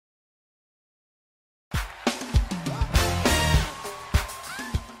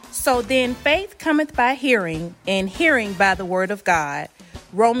So then faith cometh by hearing, and hearing by the word of God.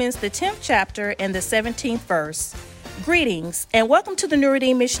 Romans the 10th chapter and the 17th verse. Greetings, and welcome to the New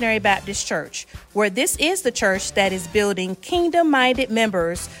Redeemed Missionary Baptist Church, where this is the church that is building kingdom-minded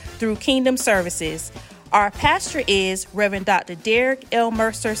members through kingdom services. Our pastor is Reverend Dr. Derek L.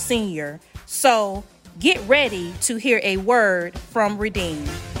 Mercer Sr. So get ready to hear a word from Redeemed.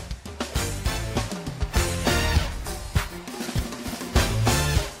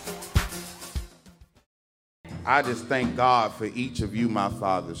 I just thank God for each of you, my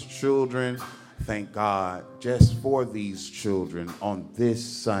Father's children. Thank God just for these children on this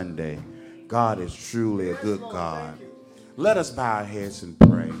Sunday. God is truly a good God. Let us bow our heads and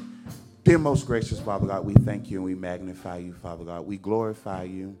pray. Dear most gracious Father God, we thank you and we magnify you, Father God. We glorify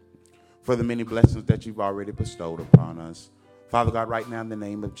you for the many blessings that you've already bestowed upon us. Father God, right now in the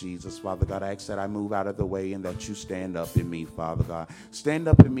name of Jesus, Father God, I ask that I move out of the way and that you stand up in me, Father God. Stand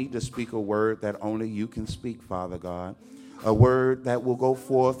up in me to speak a word that only you can speak, Father God. A word that will go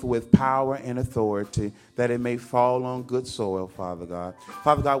forth with power and authority, that it may fall on good soil, Father God.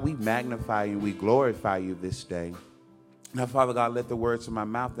 Father God, we magnify you and we glorify you this day. Now, Father God, let the words of my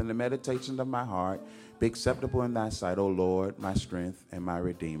mouth and the meditations of my heart be acceptable in thy sight, O Lord, my strength and my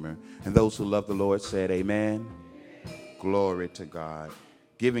redeemer. And those who love the Lord said, amen. Glory to God.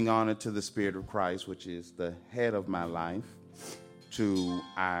 Giving honor to the Spirit of Christ, which is the head of my life, to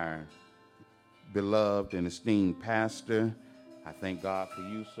our beloved and esteemed pastor. I thank God for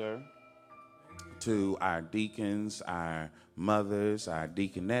you, sir. To our deacons, our mothers, our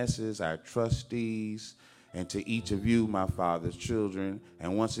deaconesses, our trustees, and to each of you, my Father's children,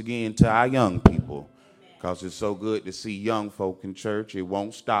 and once again to our young people, because it's so good to see young folk in church. It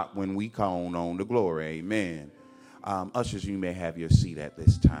won't stop when we cone on the glory. Amen. Ushers, you may have your seat at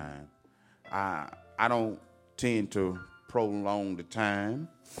this time. I don't tend to prolong the time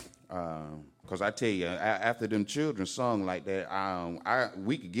because I tell you, after them children sung like that,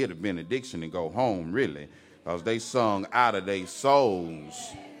 we could get a benediction and go home, really, because they sung out of their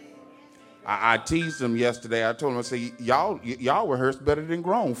souls. I teased them yesterday. I told them, I said, y'all rehearse better than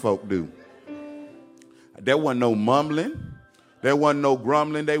grown folk do. There wasn't no mumbling. There wasn't no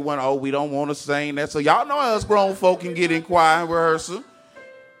grumbling. They went, we don't want to sing that. So y'all know us grown folk can get in choir and rehearsal.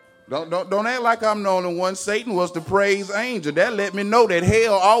 Don't act like I'm the only one. Satan was the praise angel. That let me know that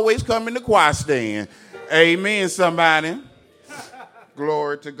hell always come in the choir stand. Amen, somebody.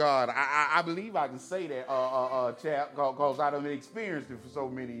 Glory to God. I believe I can say that, chap, because I done experienced it for so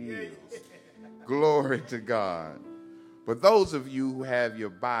many years. Glory to God. For those of you who have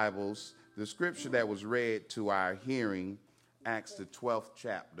your Bibles, the scripture that was read to our hearing, Acts the 12th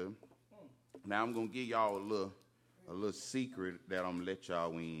chapter. Now I'm gonna give y'all a little secret that I'm gonna let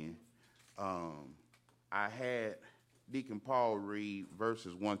y'all in. I had Deacon Paul read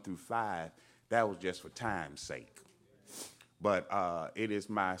verses 1 through 5. That was just for time's sake. But it is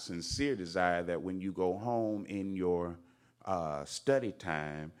my sincere desire that when you go home in your study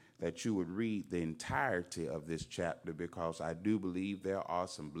time, that you would read the entirety of this chapter, because I do believe there are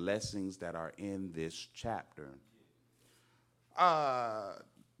some blessings that are in this chapter.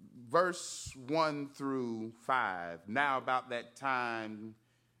 Verse 1 through 5. Now about that time,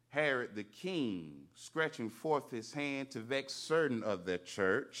 Herod the king, stretching forth his hand to vex certain of the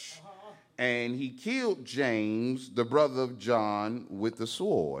church, and he killed James, the brother of John, with the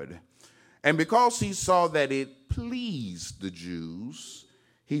sword. And because he saw that it pleased the Jews,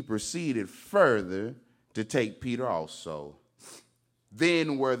 he proceeded further to take Peter also.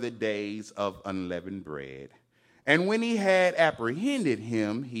 Then were the days of unleavened bread. And when he had apprehended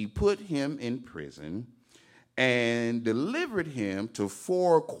him, he put him in prison and delivered him to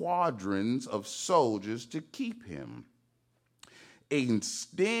 4 squadrons of soldiers to keep him,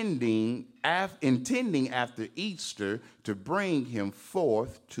 intending after Easter to bring him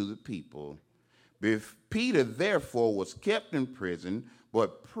forth to the people. Peter therefore was kept in prison,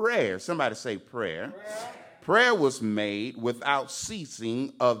 but prayer, somebody say prayer. Prayer was made without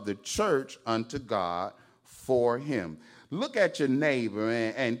ceasing of the church unto God for him. Look at your neighbor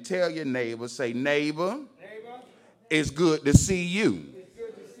and tell your neighbor, say, neighbor, it's good to see you.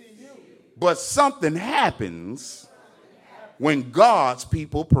 But something happens when God's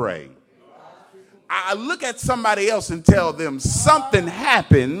people pray. I look at somebody else and tell them something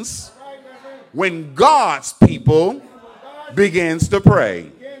happens when God's people begins to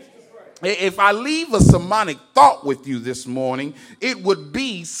pray. If I leave a sermonic thought with you this morning, it would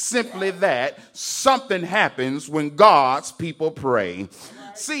be simply that something happens when God's people pray.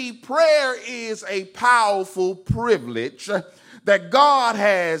 See, prayer is a powerful privilege that God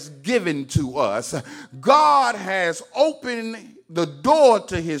has given to us. God has opened the door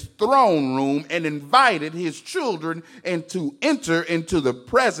to his throne room and invited his children to enter into the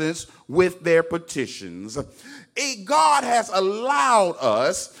presence with their petitions. God has allowed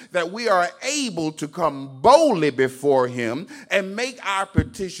us that we are able to come boldly before him and make our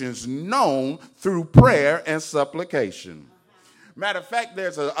petitions known through prayer and supplication. Matter of fact,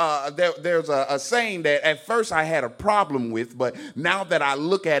 there's a saying that at first I had a problem with, but now that I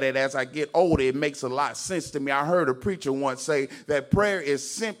look at it as I get older, it makes a lot of sense to me. I heard a preacher once say that prayer is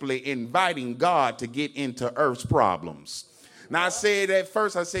simply inviting God to get into earth's problems. Now I said at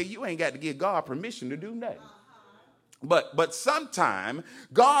first, I said, you ain't got to give God permission to do nothing. But sometime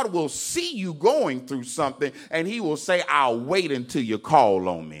God will see you going through something and he will say, I'll wait until you call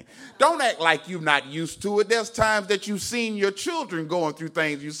on me. Don't act like you're not used to it. There's times that you've seen your children going through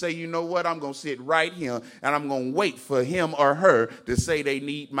things. You say, you know what? I'm going to sit right here and I'm going to wait for him or her to say they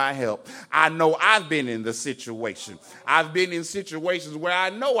need my help. I know I've been in the situation. I've been in situations where I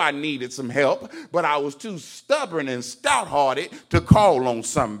know I needed some help, but I was too stubborn and stout-hearted to call on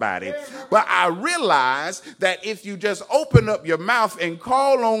somebody. But I realized that if you just open up your mouth and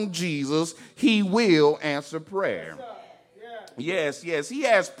call on Jesus, he will answer prayer. Yes, he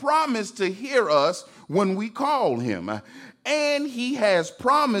has promised to hear us when we call him. And he has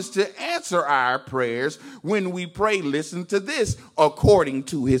promised to answer our prayers when we pray, listen to this, according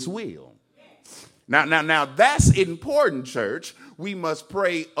to his will. Now that's important, church. We must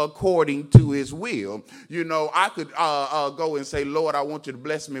pray according to his will. You know, I could go and say, Lord, I want you to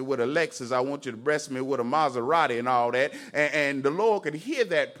bless me with a Lexus. I want you to bless me with a Maserati and all that. And the Lord could hear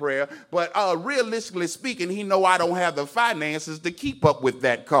that prayer. But realistically speaking, he know I don't have the finances to keep up with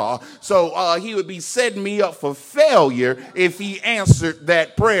that car. So he would be setting me up for failure if he answered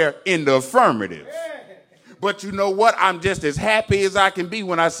that prayer in the affirmative. But you know what? I'm just as happy as I can be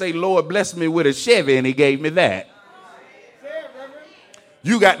when I say, Lord, bless me with a Chevy, and he gave me that.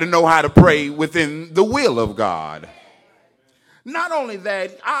 You got to know how to pray within the will of God. Not only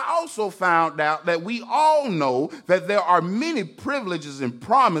that, I also found out that we all know that there are many privileges and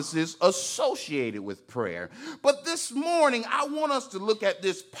promises associated with prayer. But this morning, I want us to look at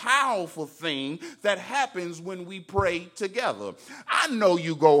this powerful thing that happens when we pray together. I know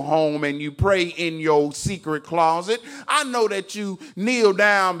you go home and you pray in your secret closet. I know that you kneel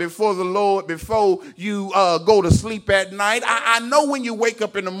down before the Lord before you go to sleep at night. I know when you wake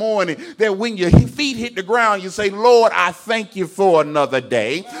up in the morning that when your feet hit the ground, you say, Lord, I thank you for another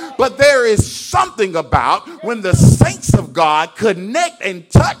day. But there is something about when the saints of God connect and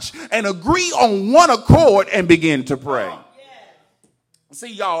touch and agree on one accord and begin to pray.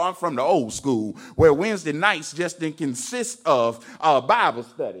 See, y'all, I'm from the old school where Wednesday nights just didn't consist of Bible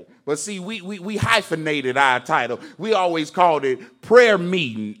study. But see, we hyphenated our title. We always called it prayer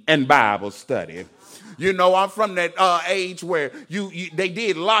meeting and Bible study. You know, I'm from that age where they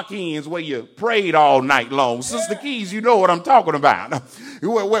did lock-ins where you prayed all night long. Sister Keys, you know what I'm talking about.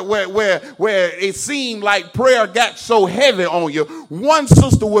 Where it seemed like prayer got so heavy on you. One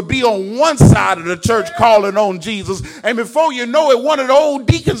sister would be on one side of the church calling on Jesus, and before you know it, one of the old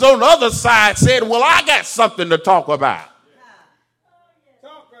deacons on the other side said, well, I got something to talk about.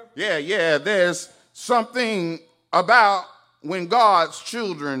 Yeah, there's something about when God's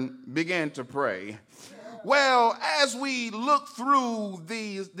children begin to pray. Well, as we look through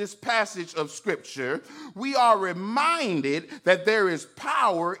this passage of Scripture, we are reminded that there is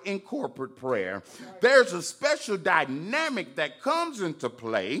power in corporate prayer. There's a special dynamic that comes into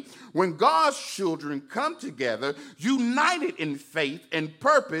play when God's children come together, united in faith and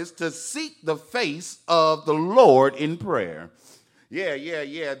purpose to seek the face of the Lord in prayer.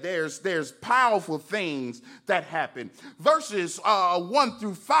 Yeah. There's powerful things that happen. Verses 1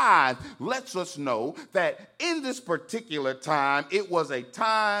 through 5 lets us know that in this particular time, it was a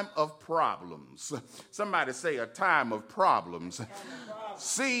time of problems. Somebody say a time of problems.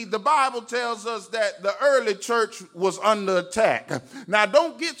 See, the Bible tells us that the early church was under attack. Now,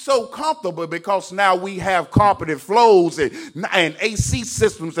 don't get so comfortable because now we have carpeted floors and AC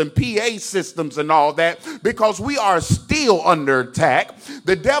systems and PA systems and all that, because we are still under attack.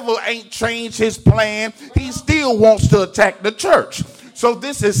 The devil ain't changed his plan. He still wants to attack the church. So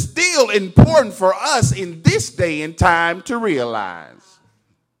this is still important for us in this day and time to realize.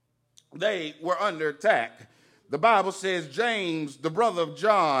 They were under attack. The Bible says James, the brother of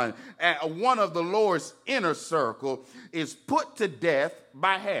John, one of the Lord's inner circle, is put to death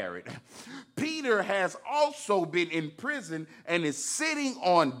by Herod. Peter has also been in prison and is sitting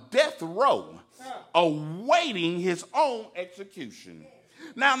on death row, awaiting his own execution.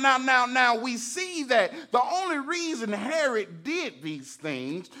 Now, we see that the only reason Herod did these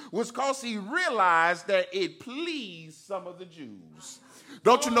things was because he realized that it pleased some of the Jews.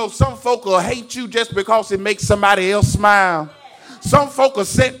 Don't you know some folk will hate you just because it makes somebody else smile? Some folk will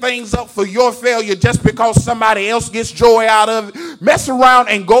set things up for your failure just because somebody else gets joy out of it. Mess around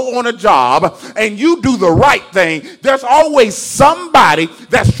and go on a job and you do the right thing. There's always somebody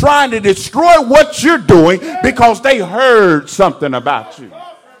that's trying to destroy what you're doing because they heard something about you.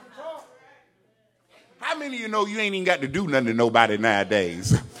 How many of you know you ain't even got to do nothing to nobody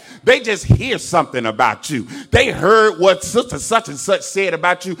nowadays? They just hear something about you. They heard what sister such and such said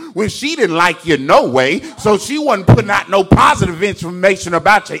about you when she didn't like you no way. So she wasn't putting out no positive information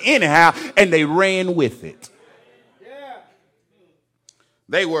about you anyhow, and they ran with it.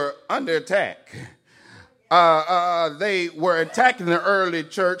 They were under attack. They were attacking the early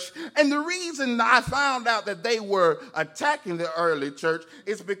church. And the reason I found out that they were attacking the early church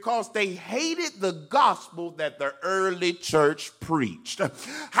is because they hated the gospel that the early church preached.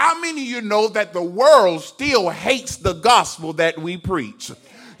 How many of you know that the world still hates the gospel that we preach?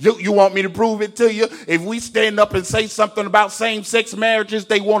 You want me to prove it to you? If we stand up and say something about same-sex marriages,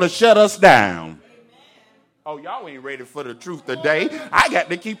 they want to shut us down. Oh, y'all ain't ready for the truth today. I got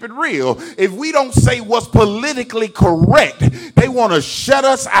to keep it real. If we don't say what's politically correct, they want to shut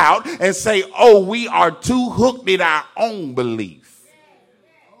us out and say, oh, we are too hooked in our own belief.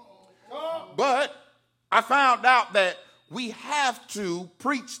 But I found out that we have to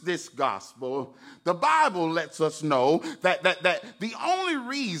preach this gospel. The Bible lets us know that the only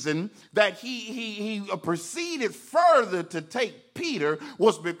reason that he proceeded further to take Peter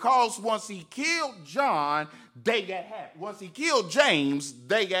was because once he killed John, they got happy. Once he killed James,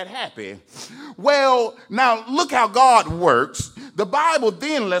 they got happy. Well, now look how God works. The Bible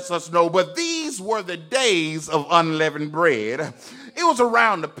then lets us know, but these were the days of unleavened bread. It was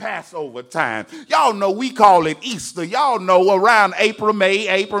around the Passover time. Y'all know we call it Easter. Y'all know around April,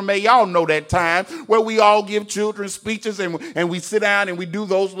 May. Y'all know that time where we all give children speeches and we sit down and we do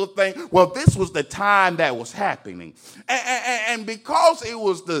those little things. Well, this was the time that was happening. And because it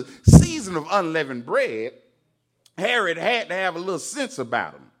was the season of unleavened bread, Herod had to have a little sense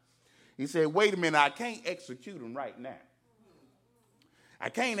about him. He said, wait a minute, I can't execute him right now. I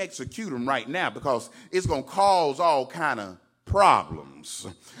can't execute him right now because it's going to cause all kind of problems.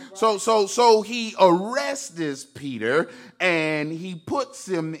 So he arrests Peter and he puts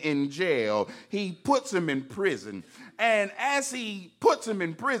him in jail. He puts him in prison. And as he puts him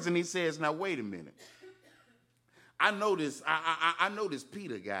in prison, he says, now wait a minute. I know this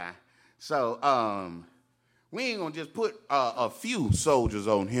Peter guy. So we ain't gonna just put a few soldiers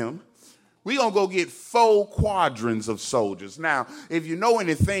on him. We're going to go get 4 quadrants of soldiers. Now, if you know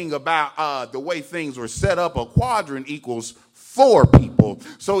anything about the way things were set up, a quadrant equals 4 people.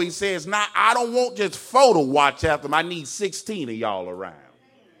 So he says, now, I don't want just 4 to watch after them. I need 16 of y'all around.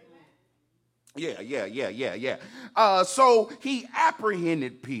 Yeah. So he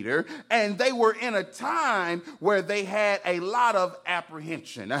apprehended Peter, and they were in a time where they had a lot of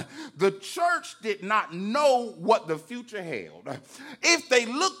apprehension. The church did not know what the future held. If they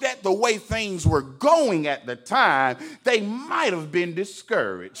looked at the way things were going at the time, they might have been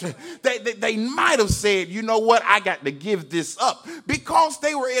discouraged. They might have said, you know what, I got to give this up, because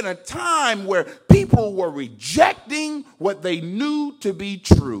they were in a time where people were rejecting what they knew to be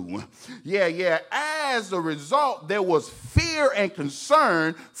true. As a result, there was fear and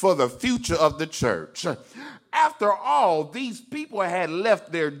concern for the future of the church. After all, these people had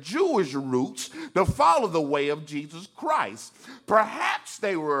left their Jewish roots to follow the way of Jesus Christ. Perhaps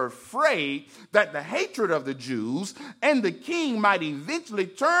they were afraid that the hatred of the Jews and the king might eventually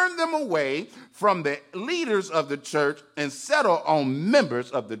turn them away from the leaders of the church and settle on members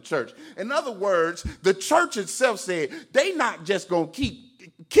of the church. In other words, the church itself said they not just going to keep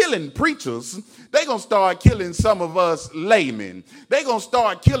killing preachers, they're going to start killing some of us laymen. They're going to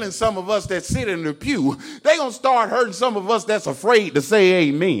start killing some of us that sit in the pew. They're going to start hurting some of us that's afraid to say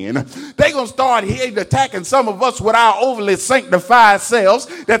amen. They're going to start attacking some of us with our overly sanctified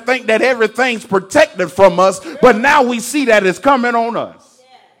selves that think that everything's protected from us, but now we see that it's coming on us.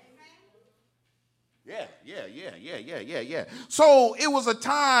 Yeah. So it was a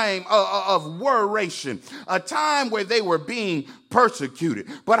time of worration, a time where they were being persecuted.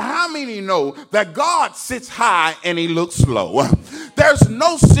 But how many know that God sits high and he looks low? There's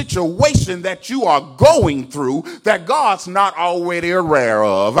no situation that you are going through that God's not already aware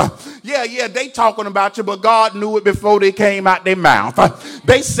of. Yeah, they talking about you, but God knew it before they came out their mouth.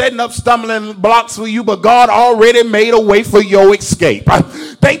 They setting up stumbling blocks for you, but God already made a way for your escape.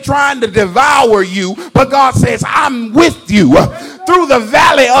 They trying to devour you, but God says, I'm with you. through the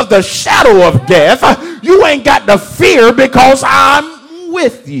valley of the shadow of death, you ain't got to fear because I'm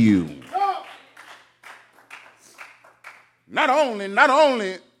with you. Not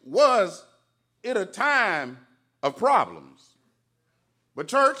only was it a time of problems, but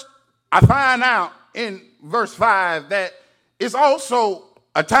church, I find out in verse 5 that it's also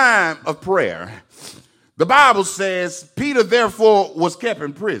a time of prayer. The Bible says Peter therefore was kept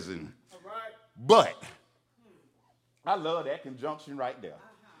in prison. But I love that conjunction right there.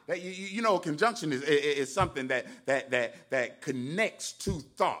 You know, conjunction is something that connects two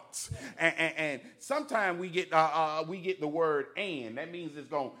thoughts, and sometimes we get the word "and." That means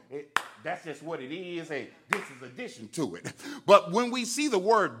that's just what it is, and this is addition to it. But when we see the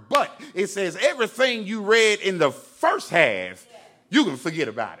word "but," it says everything you read in the first half, you can forget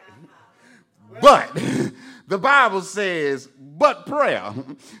about it. But the Bible says, "But prayer."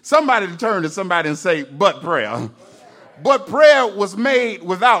 Somebody turn to somebody and say, "But prayer." But prayer was made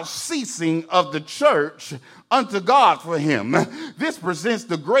without ceasing of the church unto God for him. This presents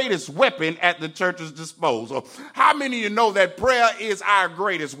the greatest weapon at the church's disposal. How many of you know that prayer is our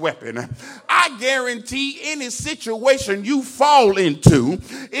greatest weapon? I guarantee any situation you fall into,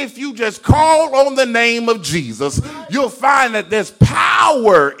 if you just call on the name of Jesus, you'll find that there's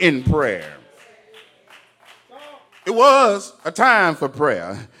power in prayer. It was a time for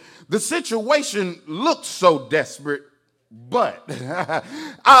prayer. The situation looked so desperate. But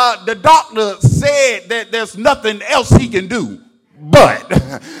the doctor said that there's nothing else he can do. But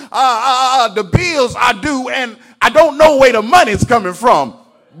the bills are due and I don't know where the money's coming from.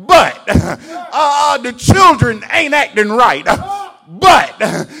 But the children ain't acting right. But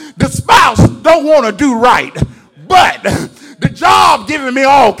the spouse don't want to do right. But the job giving me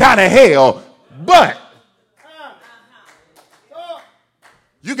all kind of hell. But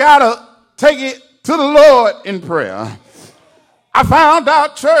you got to take it to the Lord in prayer. I found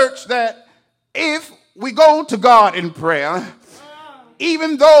out, church, that if we go to God in prayer,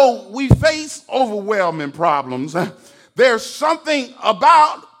 even though we face overwhelming problems, there's something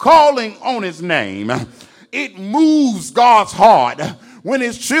about calling on his name. It moves God's heart when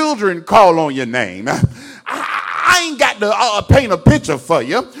his children call on your name. I ain't got to paint a picture for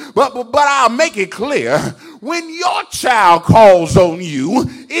you, but I'll make it clear. When your child calls on you,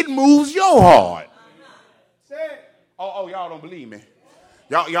 it moves your heart. Oh, y'all don't believe me.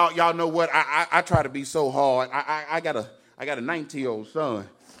 Y'all know what? I try to be so hard. I got a 19-year-old son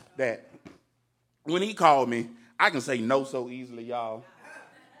that when he called me, I can say no so easily, y'all.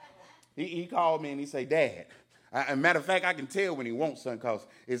 He called me and he say, "Dad." As a matter of fact, I can tell when he wants something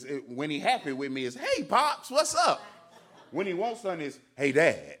because when he happy with me, it's, "Hey, Pops, what's up?" When he wants something, it's, "Hey,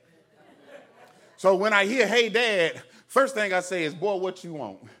 Dad." So when I hear "Hey, Dad," first thing I say is, "Boy, what you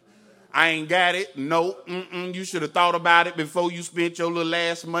want?" "I ain't got it." "No, you should have thought about it before you spent your little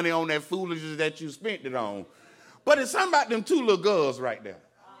last money on that foolishness that you spent it on." But it's something about them two little girls right there.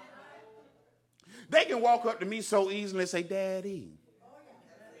 They can walk up to me so easily and say, "Daddy."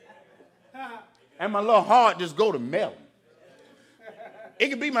 And my little heart just go to melt. It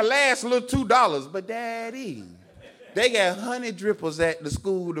could be my last little $2, but "Daddy, they got honey drippers at the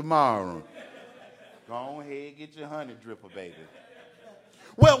school tomorrow." Go ahead, get your honey dripper, baby.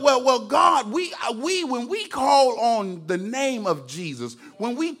 Well, God, we when we call on the name of Jesus,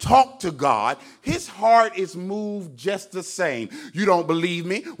 when we talk to God, his heart is moved just the same. You don't believe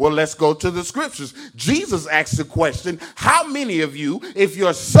me? Well, let's go to the scriptures. Jesus asked the question, how many of you, if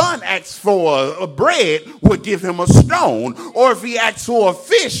your son asks for a bread, would give him a stone? Or if he asks for a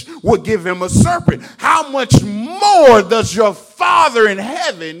fish, would give him a serpent? How much more does your Father in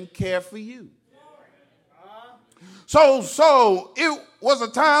heaven care for you? So it was a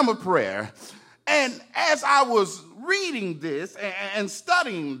time of prayer. And as I was reading this and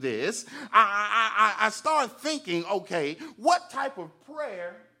studying this, I started thinking, okay, what type of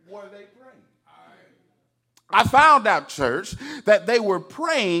prayer were they praying? I found out, church, that they were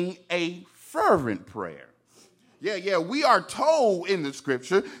praying a fervent prayer. Yeah, we are told in the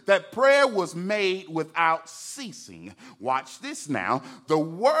scripture that prayer was made without ceasing. Watch this now. The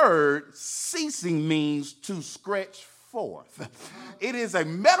word ceasing means to stretch forth. It is a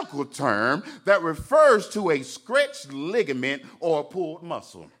medical term that refers to a stretched ligament or a pulled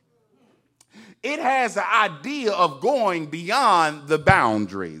muscle. It has the idea of going beyond the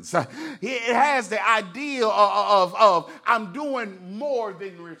boundaries. It has the idea of I'm doing more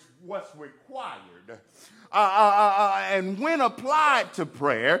than what's required. And when applied to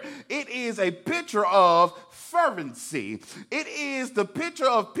prayer, it is a picture of fervency. It is the picture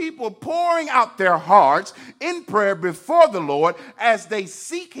of people pouring out their hearts in prayer before the Lord as they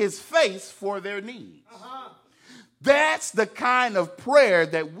seek his face for their needs. That's the kind of prayer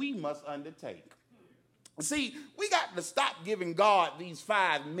that we must undertake. See, we got to stop giving God these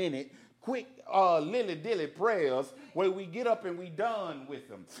 5-minute quick lily-dilly prayers where we get up and we done with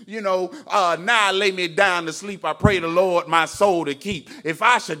them. Now I lay me down to sleep. I pray the Lord my soul to keep. If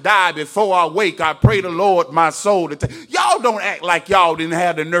I should die before I wake, I pray the Lord my soul to take. Y'all don't act like y'all didn't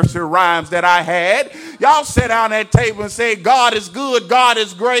have the nursery rhymes that I had. Y'all sat down at that table and said, God is good, God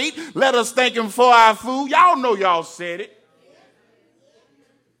is great. Let us thank him for our food. Y'all know y'all said it.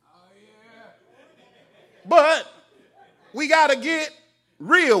 But we got to get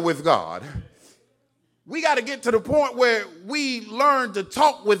real with God. We got to get to the point where we learn to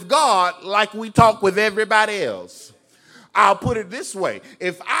talk with God like we talk with everybody else. I'll put it this way.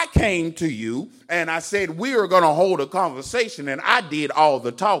 If I came to you and I said we are going to hold a conversation and I did all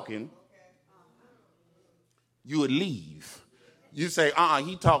the talking, you would leave. You say,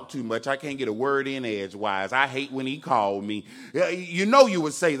 he talked too much. I can't get a word in edgewise. I hate when he called me. You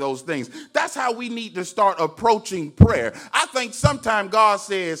would say those things. That's how we need to start approaching prayer. I think sometimes God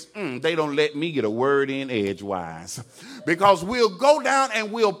says, they don't let me get a word in edgewise. Because we'll go down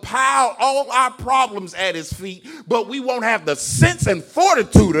and we'll pile all our problems at his feet, but we won't have the sense and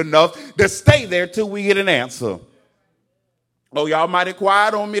fortitude enough to stay there till we get an answer. Oh, y'all mighty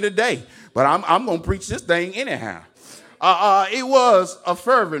quiet on me today, but I'm going to preach this thing anyhow. It was a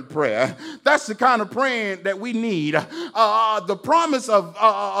fervent prayer. That's the kind of praying that we need. The promise of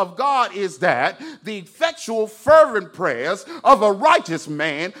God is that the effectual fervent prayers of a righteous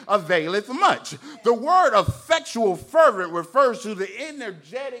man availeth much. The word effectual fervent refers to the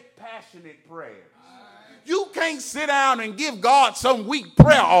energetic, passionate prayer. You can't sit down and give God some weak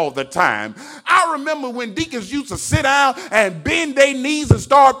prayer all the time. I remember when deacons used to sit down and bend their knees and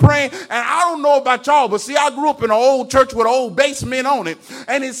start praying. And I don't know about y'all, but see, I grew up in an old church with an old basement on it.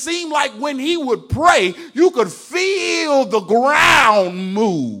 And it seemed like when he would pray, you could feel the ground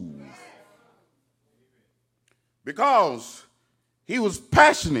move. Because he was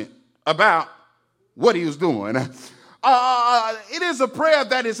passionate about what he was doing. It is a prayer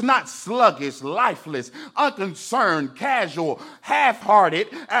that is not sluggish, lifeless, unconcerned, casual, half-hearted.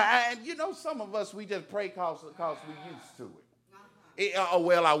 And some of us, we just pray because we're used to it.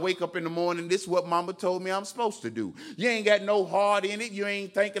 I wake up in the morning, this is what mama told me I'm supposed to do. You ain't got no heart in it. You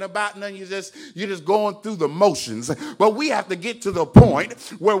ain't thinking about nothing. You're just going through the motions. But we have to get to the point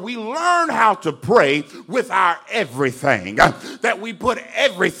where we learn how to pray with our everything. That we put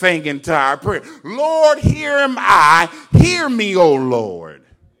everything into our prayer. Lord, here am I. Hear me, O Lord.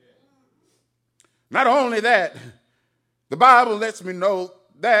 Not only that, the Bible lets me know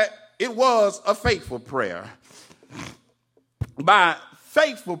that it was a faithful prayer. By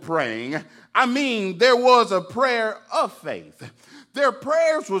faithful praying, I mean there was a prayer of faith. Their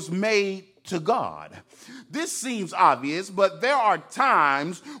prayers was made to God. This seems obvious, but there are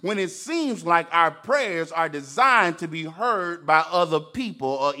times when it seems like our prayers are designed to be heard by other people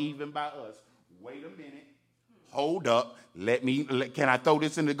or even by us. Wait a minute. Hold up. Can I throw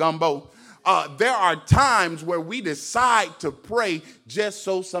this in the gumbo? There are times where we decide to pray just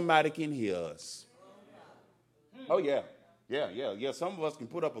so somebody can hear us. Oh, yeah. Yeah. Some of us can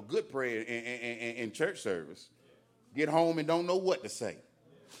put up a good prayer in church service. Get home and don't know what to say.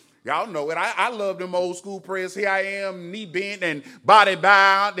 Y'all know it. I love them old school prayers. Here I am, knee bent and body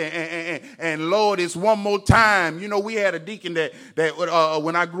bowed, and Lord, it's one more time. We had a deacon that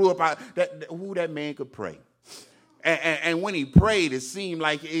when I grew up, that man could pray. And when he prayed, it seemed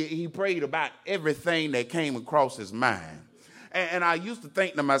like he prayed about everything that came across his mind. And I used to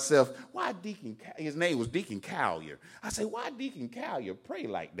think to myself, why his name was Deacon Collier. I say, why Deacon Collier pray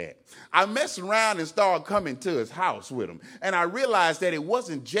like that? I messed around and started coming to his house with him. And I realized that it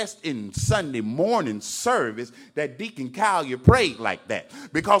wasn't just in Sunday morning service that Deacon Collier prayed like that.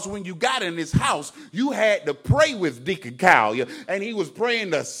 Because when you got in his house, you had to pray with Deacon Collier, and he was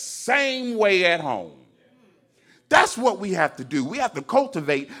praying the same way at home. That's what we have to do. We have to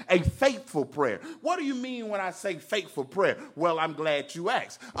cultivate a faithful prayer. What do you mean when I say faithful prayer? Well, I'm glad you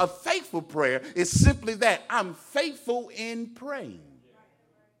asked. A faithful prayer is simply that. I'm faithful in praying.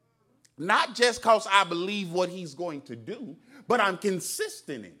 Not just because I believe what he's going to do, but I'm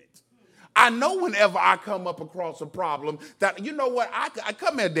consistent in it. I know whenever I come up across a problem that, you know what, I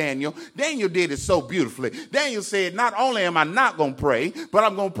come here, Daniel. Daniel did it so beautifully. Daniel said, not only am I not going to pray, but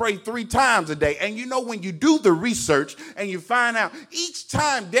I'm going to pray 3 times a day. And you know, when you do the research and you find out each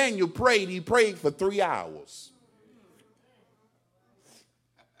time Daniel prayed, he prayed for 3 hours.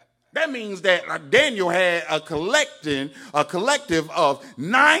 That means that Daniel had a collective of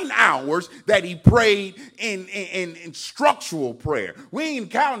 9 hours that he prayed in structural prayer. We ain't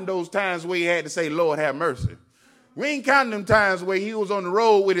counting those times where he had to say, Lord, have mercy. We ain't counting them times where he was on the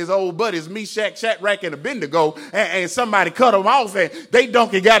road with his old buddies, Meshach, Shadrach, and Abednego, and somebody cut him off and they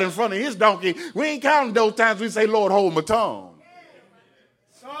donkey got in front of his donkey. We ain't counting those times we say, Lord, hold my tongue.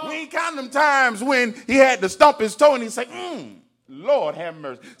 We ain't counting them times when he had to stump his toe and he say, Lord have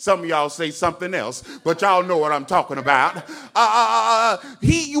mercy. Some of y'all say something else, but y'all know what I'm talking about.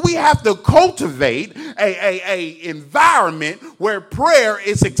 We have to cultivate a environment where prayer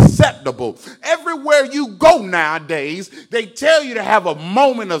is acceptable. Everywhere you go nowadays, they tell you to have a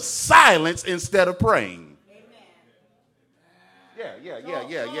moment of silence instead of praying.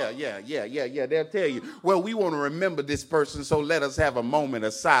 Yeah. They'll tell you, well, we want to remember this person, so let us have a moment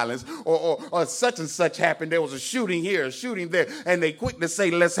of silence. Or such and such happened. There was a shooting here, a shooting there, and they quick to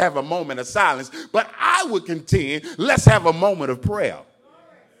say, let's have a moment of silence. But I would contend, let's have a moment of prayer.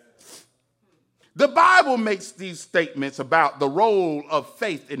 The Bible makes these statements about the role of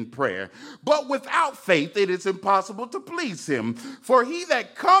faith in prayer, but without faith it is impossible to please him. For he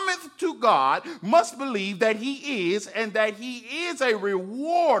that cometh to God must believe that he is, and that he is a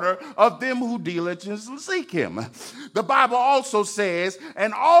rewarder of them who diligently seek him. The Bible also says,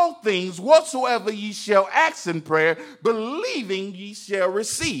 and all things whatsoever ye shall ask in prayer, believing ye shall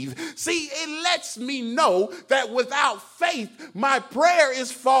receive. See, it lets me know that without faith, my prayer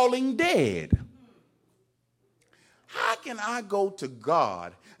is falling dead. How can I go to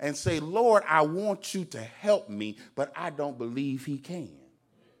God and say, Lord, I want you to help me, but I don't believe he can?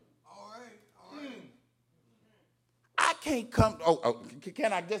 All right. I can't come.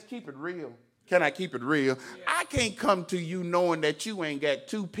 Can I just keep it real? Can I keep it real? Yeah. I can't come to you knowing that you ain't got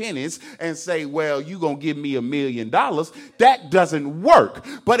 2 pennies and say, well, you going to give me $1 million. That doesn't work.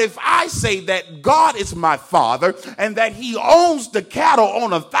 But if I say that God is my father and that he owns the cattle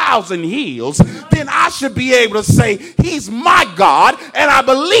on 1,000 hills, then I should be able to say he's my God, and I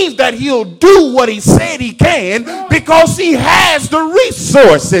believe that he'll do what he said he can because he has the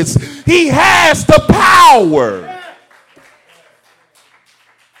resources. He has the power.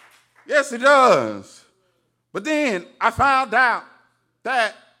 Yes, it does. But then I found out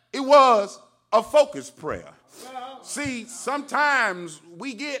that it was a focused prayer. See, sometimes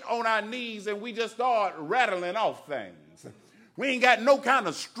we get on our knees and we just start rattling off things. We ain't got no kind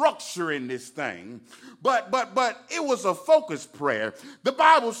of structure in this thing. But it was a focused prayer. The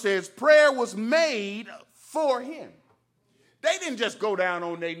Bible says prayer was made for him. They didn't just go down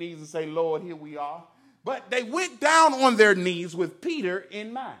on their knees and say, Lord, here we are. But they went down on their knees with Peter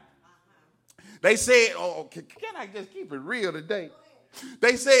in mind. They said, can I just keep it real today?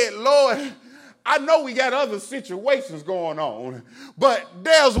 They said, Lord, I know we got other situations going on, but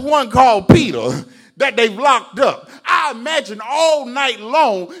there's one called Peter that they've locked up. I imagine all night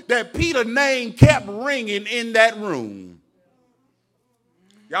long that Peter's name kept ringing in that room.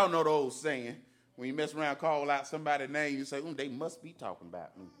 Y'all know the old saying, when you mess around, call out somebody's name, you say, they must be talking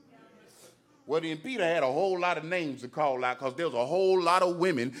about me. Well, then Peter had a whole lot of names to call out because there was a whole lot of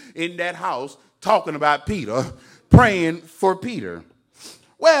women in that house talking about Peter, praying for Peter.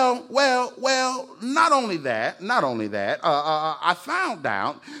 Well, not only that, I found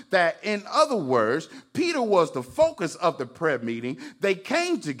out that, in other words, Peter was the focus of the prayer meeting. They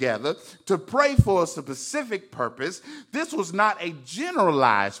came together to pray for a specific purpose. This was not a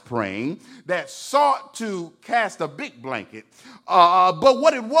generalized praying that sought to cast a big blanket. But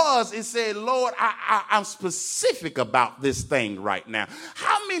what it was, it said, Lord, I'm specific about this thing right now.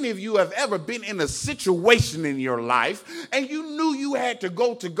 How many of you have ever been in a situation in your life and you knew you had to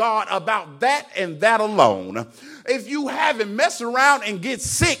go to God about that and that alone? If you haven't, mess around and get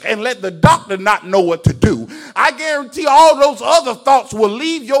sick and let the doctor not know what to do. I guarantee all those other thoughts will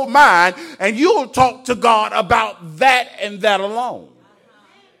leave your mind and you'll talk to God about that and that alone.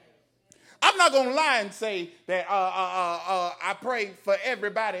 I'm not going to lie and say that I pray for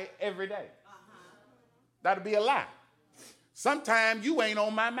everybody every day. That'll be a lie. Sometimes you ain't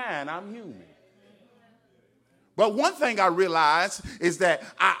on my mind. I'm human. But one thing I realize is that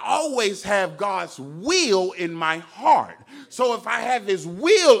I always have God's will in my heart. So if I have his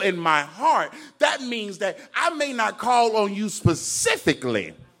will in my heart, that means that I may not call on you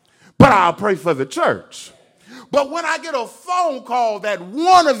specifically, but I'll pray for the church. But when I get a phone call that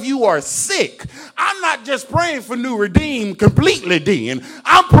one of you are sick, I'm not just praying for New Redeemed completely then.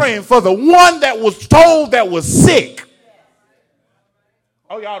 I'm praying for the one that was told that was sick.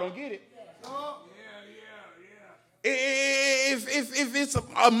 Oh, y'all don't get it? If it's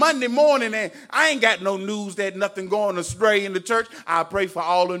a Monday morning and I ain't got no news that nothing going astray in the church, I'll pray for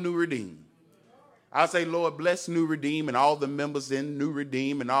all the New Redeemed. I'll say, Lord, bless New Redeem and all the members in New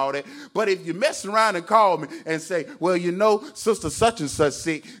Redeem and all that. But if you mess around and call me and say, well, you know, sister such and such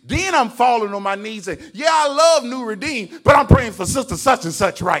sick, then I'm falling on my knees and, yeah, I love New Redeem, but I'm praying for sister such and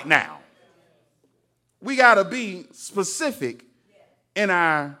such right now. We got to be specific in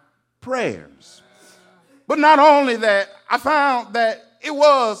our prayers. But not only that, I found that it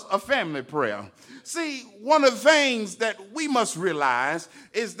was a family prayer. See, one of the things that we must realize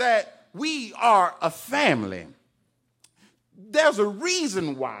is that we are a family. There's a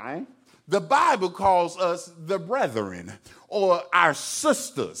reason why the Bible calls us the brethren or our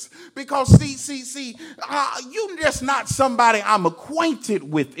sisters. Because you're just not somebody I'm acquainted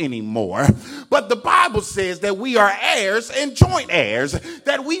with anymore. But the Bible says that we are heirs and joint heirs,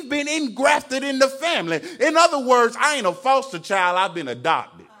 that we've been engrafted in the family. In other words, I ain't a foster child, I've been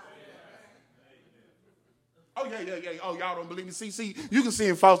adopted. Oh, yeah. Oh, y'all don't believe me? See, you can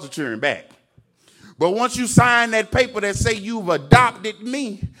send foster children back. But once you sign that paper that say you've adopted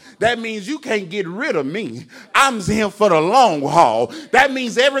me, that means you can't get rid of me. I'm here for the long haul. That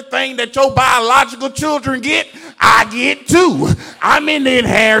means everything that your biological children get, I get too. I'm in the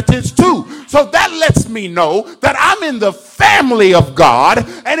inheritance too. So that lets me know that I'm in the family of God.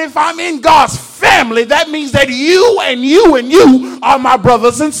 And if I'm in God's family, that means that you and you and you are my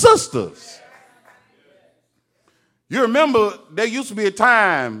brothers and sisters. You remember there used to be a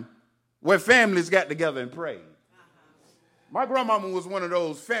time where families got together and prayed. My grandmama was one of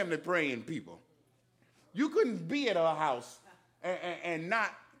those family praying people. You couldn't be at her house and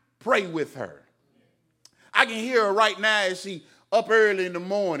not pray with her. I can hear her right now as she up early in the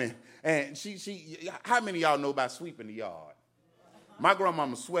morning. And she how many of y'all know about sweeping the yard? My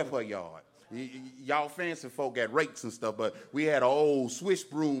grandmama swept her yard. Y'all fancy folk got rakes and stuff, but we had an old Swiss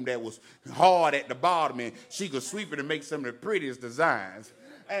broom that was hard at the bottom, and she could sweep it and make some of the prettiest designs.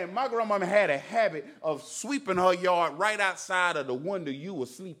 And my grandmama had a habit of sweeping her yard right outside of the window you would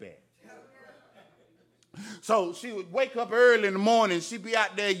sleep at. So she would wake up early in the morning, she'd be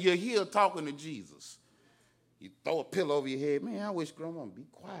out there, you'll hear her talking to Jesus. You throw a pillow over your head. Man, I wish Grandma would be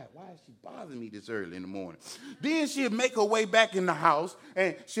quiet. Why is she bothering me this early in the morning? Then she'd make her way back in the house,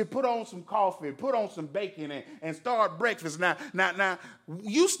 and she'd put on some coffee, put on some bacon, and start breakfast. Now,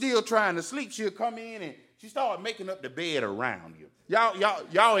 you still trying to sleep. She'll come in, and she start making up the bed around you.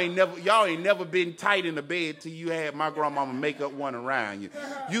 Y'all ain't never been tight in the bed till you had my grandmama make up one around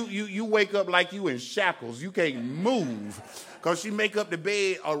you. You wake up like you in shackles. You can't move because she make up the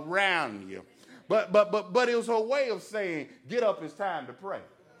bed around you. But it was her way of saying, get up, it's time to pray.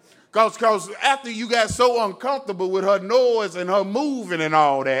 Because after you got so uncomfortable with her noise and her moving and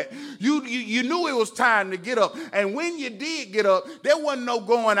all that, you knew it was time to get up. And when you did get up, there wasn't no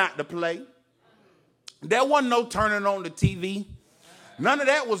going out to play. There wasn't no turning on the TV. None of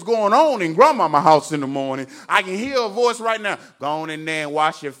that was going on in Grandmama's house in the morning. I can hear her voice right now. Go on in there and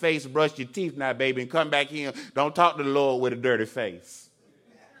wash your face, brush your teeth now, baby, and come back here. Don't talk to the Lord with a dirty face.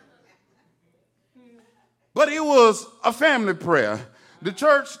 But it was a family prayer. The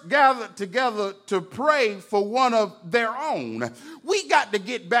church gathered together to pray for one of their own. We got to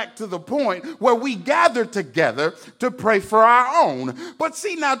get back to the point where we gather together to pray for our own. But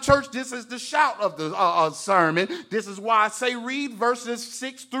see now, church, this is the shout of the sermon. This is why I say read verses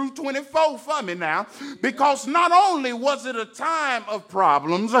 6 through 24 for me now. Because not only was it a time of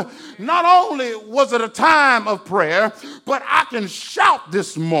problems, not only was it a time of prayer, but I can shout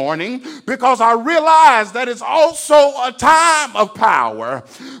this morning because I realize that it's also a time of power.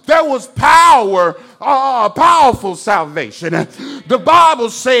 There was power, powerful salvation. The Bible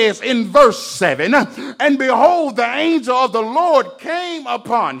says in verse 7, and behold, the angel of the Lord came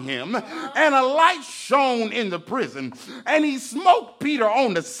upon him, and a light shone in the prison. And he smote Peter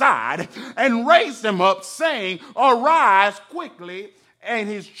on the side and raised him up, saying, arise quickly. And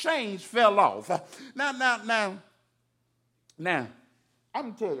his chains fell off. Now, I'm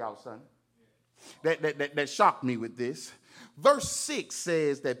going to tell y'all something that shocked me with this. Verse 6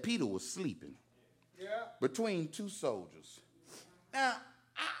 says that Peter was sleeping between two soldiers. Now,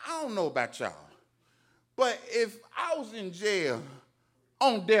 I don't know about y'all, but if I was in jail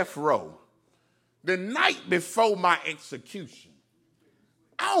on death row the night before my execution,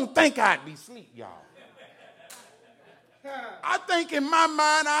 I don't think I'd be asleep, y'all. I think in my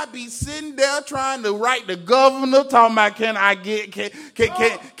mind I'd be sitting there trying to write the governor, talking about can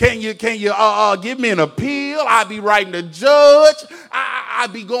you give me an appeal? I'd be writing the judge.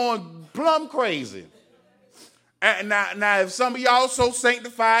 I'd be going plumb crazy. And now, if some of y'all so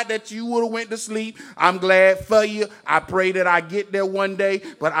sanctified that you would have went to sleep, I'm glad for you. I pray that I get there one day,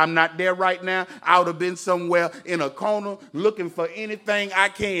 but I'm not there right now. I would have been somewhere in a corner looking for anything I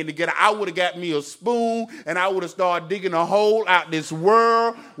can to get. I would have got me a spoon, and I would have started digging a hole out this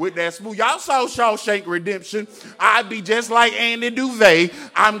world with that spoon. Y'all saw Shawshank Redemption. I'd be just like Andy Duvay.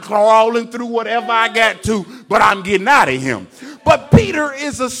 I'm crawling through whatever I got to, but I'm getting out of him. But Peter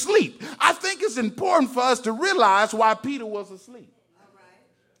is asleep. I think it's important for us to realize why Peter was asleep.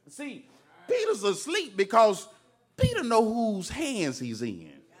 See, Peter's asleep because Peter knows whose hands he's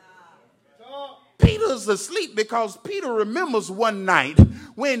in. Peter's asleep because Peter remembers one night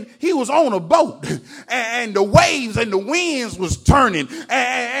when he was on a boat and the waves and the winds was turning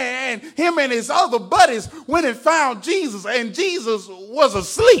and him and his other buddies went and found Jesus, and Jesus was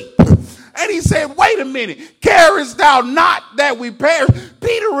asleep. And he said, wait a minute, carest thou not that we perish?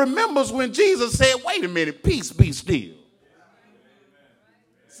 Peter remembers when Jesus said, wait a minute, peace be still.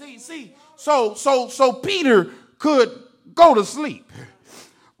 See, so Peter could go to sleep.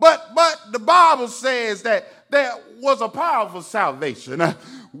 But the Bible says that there was a powerful salvation.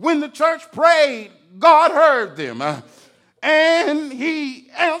 When the church prayed, God heard them, and he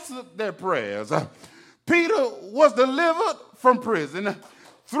answered their prayers. Peter was delivered from prison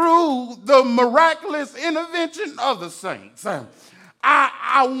through the miraculous intervention of the saints.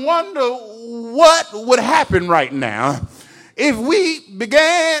 I wonder what would happen right now if we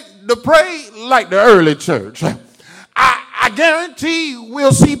began to pray like the early church. I guarantee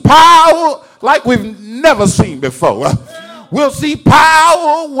we'll see power like we've never seen before. We'll see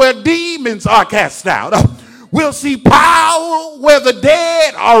power where demons are cast out. We'll see power where the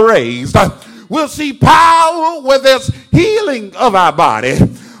dead are raised. We'll see power where there's healing of our body.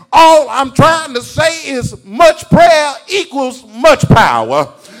 All I'm trying to say is much prayer equals much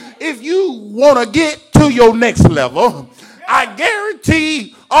power. If you want to get to your next level, I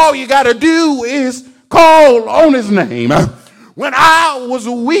guarantee all you got to do is call on his name. When I was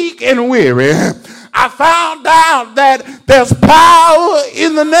weak and weary, I found out that there's power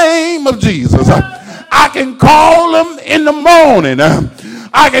in the name of Jesus. I can call him in the morning.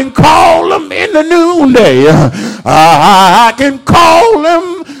 I can call him in the noonday. I can call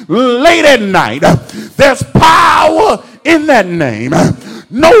him late at night. There's power in that name.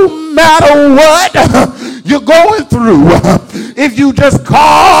 No matter what you're going through, if you just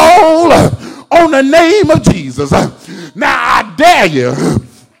call on the name of Jesus. Now I dare you.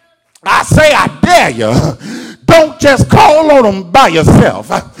 I say I dare you. Don't just call on him by yourself,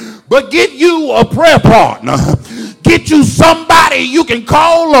 but get you a prayer partner. Get you somebody you can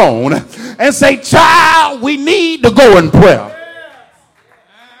call on and say, child, we need to go in prayer.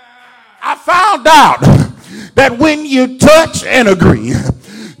 I found out that when you touch and agree,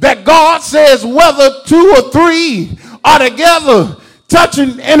 that God says whether 2 or 3 are together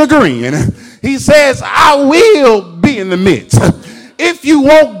touching and agreeing, he says, I will be in the midst. If you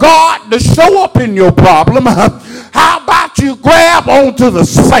want God to show up in your problem, how about you grab onto the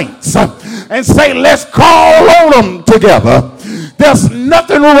saints and say, let's call on them together. There's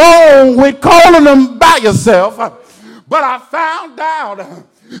nothing wrong with calling them by yourself, but I found out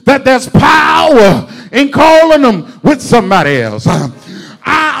that there's power in calling them with somebody else.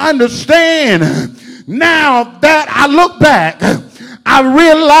 I understand now that I look back, I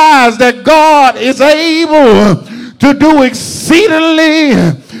realize that God is able to do exceedingly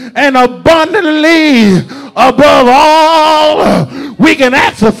and abundantly above all we can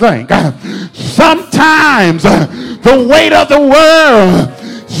ask or think. Sometimes the weight of the world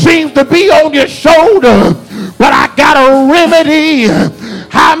seems to be on your shoulder, but I got a remedy.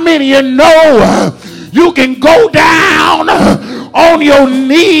 How many of you know you can go down on your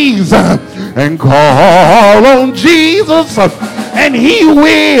knees and call on Jesus, and he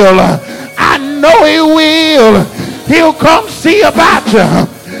will. I know he will. He'll come see about you.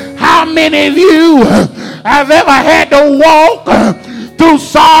 How many of you have ever had to walk through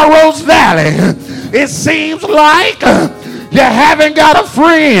sorrow's valley? It seems like you haven't got a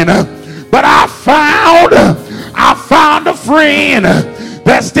friend, but I found a friend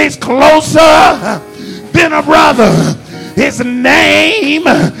that sticks closer than a brother. His name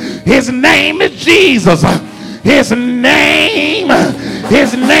is Jesus. His name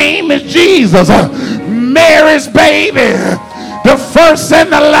is Jesus. Mary's baby, the first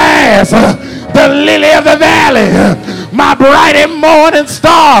and the last, the lily of the valley, my bright and morning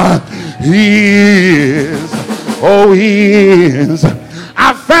star. He is.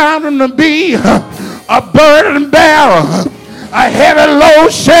 I found him to be a burden bearer, a heavy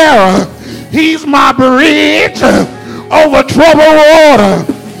load sharer. He's my bridge over troubled water.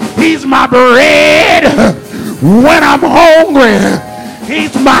 He's my bread When I'm hungry,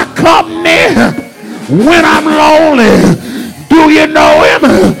 he's my company. When I'm lonely, do you know him?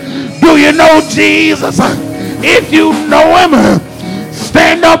 Do you know Jesus? If you know him,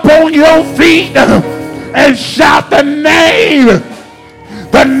 stand up on your feet and shout the name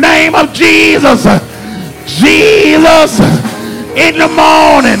of Jesus. Jesus in the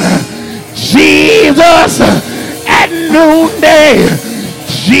morning, Jesus at noonday,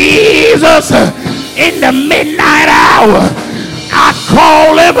 Jesus in the midnight hour. I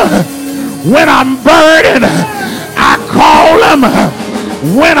call him when I'm burdened. I call him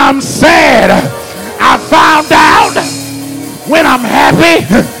when I'm sad. I found out when I'm happy,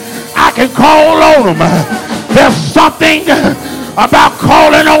 I can call on him. There's something about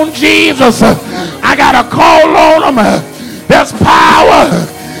calling on Jesus. I gotta call on him. There's power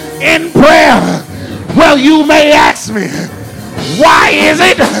in prayer. Well, you may ask me, why is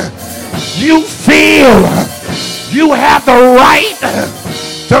it you feel you have the right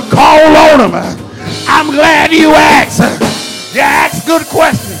to call on him? I'm glad you asked. You asked good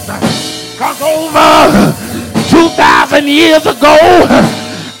questions. Because over 2,000 years ago,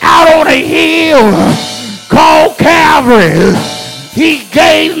 out on a hill called Calvary, he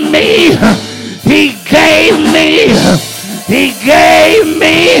gave me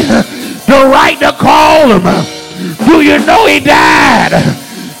the right to call him. Do you know he died?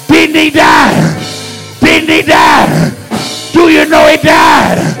 Didn't he die? Didn't he die? Do you know he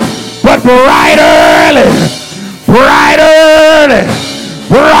died? But bright early,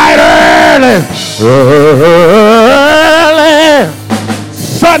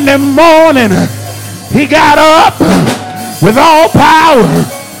 Sunday morning, he got up with all power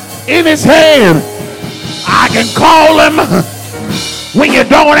in his hand. I can call him when you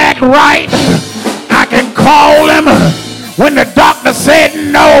don't act right. I can call him when the doctor said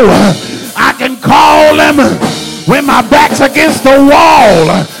no. I can call him when my back's against the wall.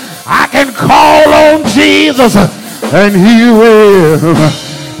 I can call on Jesus and he will.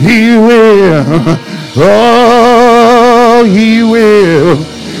 Oh, he will.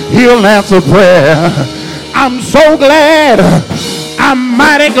 He'll answer prayer. I'm so glad. I'm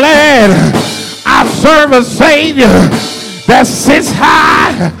mighty glad I serve a Savior that sits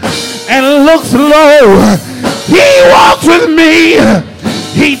high and looks low. He walks with me.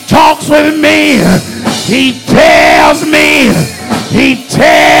 He talks with me. He tells me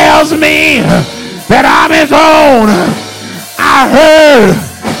that I'm his own. I heard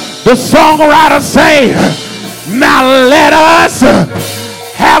the songwriter say, now let us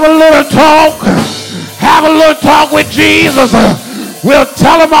have a little talk with Jesus. We'll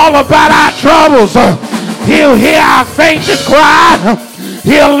tell him all about our troubles. He'll hear our fainted cry.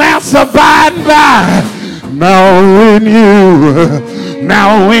 He'll answer by and by.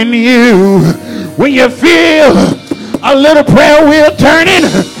 When you feel a little prayer wheel turning,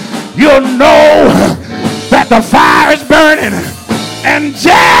 you'll know that the fire is burning. And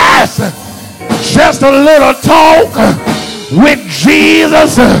just a little talk with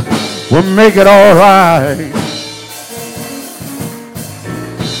Jesus will make it all right.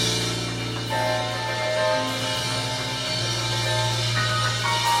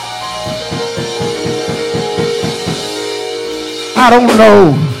 I don't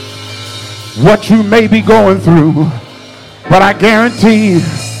know what you may be going through, but I guarantee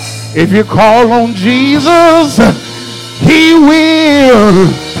if you call on Jesus, he'll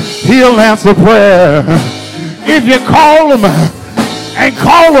answer prayer. If you call him and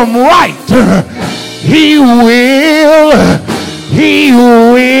call him right, he'll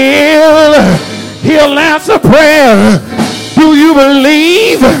answer prayer. Do you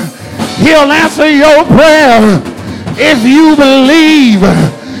believe he'll answer your prayer? If you believe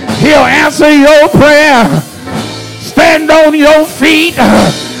he'll answer your prayer, stand on your feet,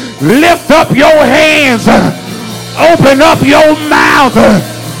 lift up your hands, open up your mouth,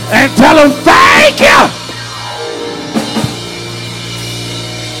 and tell him thank you.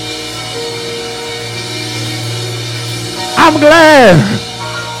 I'm glad.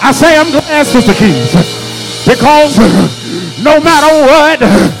 I say I'm glad, Sister Keys, because no matter what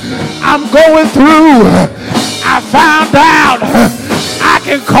I'm going through, I found out I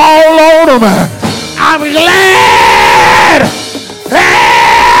can call on him. I'm glad.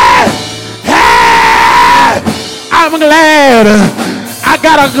 I'm glad I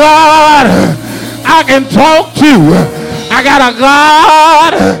got a God I can talk to. I got a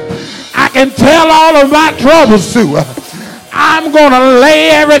God I can tell all of my troubles to. I'm going to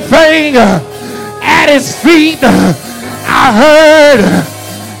lay everything at his feet. I heard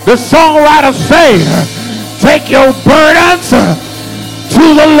the songwriter say, take your burdens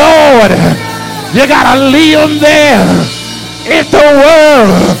to the Lord. You got to leave them there. If the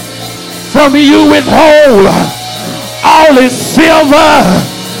world from you withhold all its silver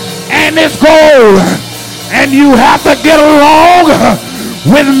and its gold, and you have to get along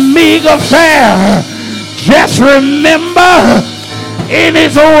with meager fare, just remember in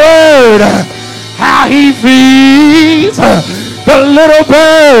his word how he feeds the little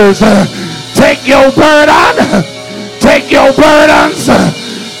birds. Take your burden, take your burdens,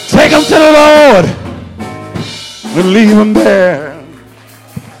 take them to the Lord and leave them there.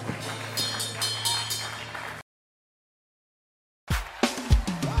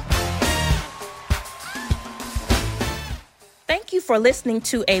 Thank you for listening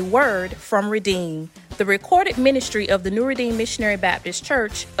to A Word from Redeem, the recorded ministry of the New Redeem Missionary Baptist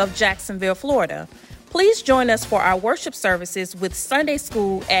Church of Jacksonville, Florida. Please join us for our worship services with Sunday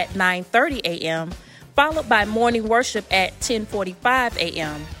school at 9:30 a.m., followed by morning worship at 10:45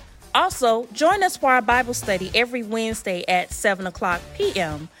 a.m. Also, join us for our Bible study every Wednesday at 7 o'clock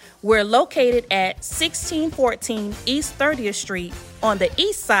p.m. We're located at 1614 East 30th Street on the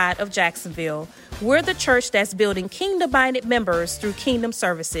east side of Jacksonville. We're the church that's building kingdom-minded members through kingdom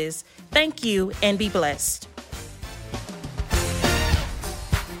services. Thank you and be blessed.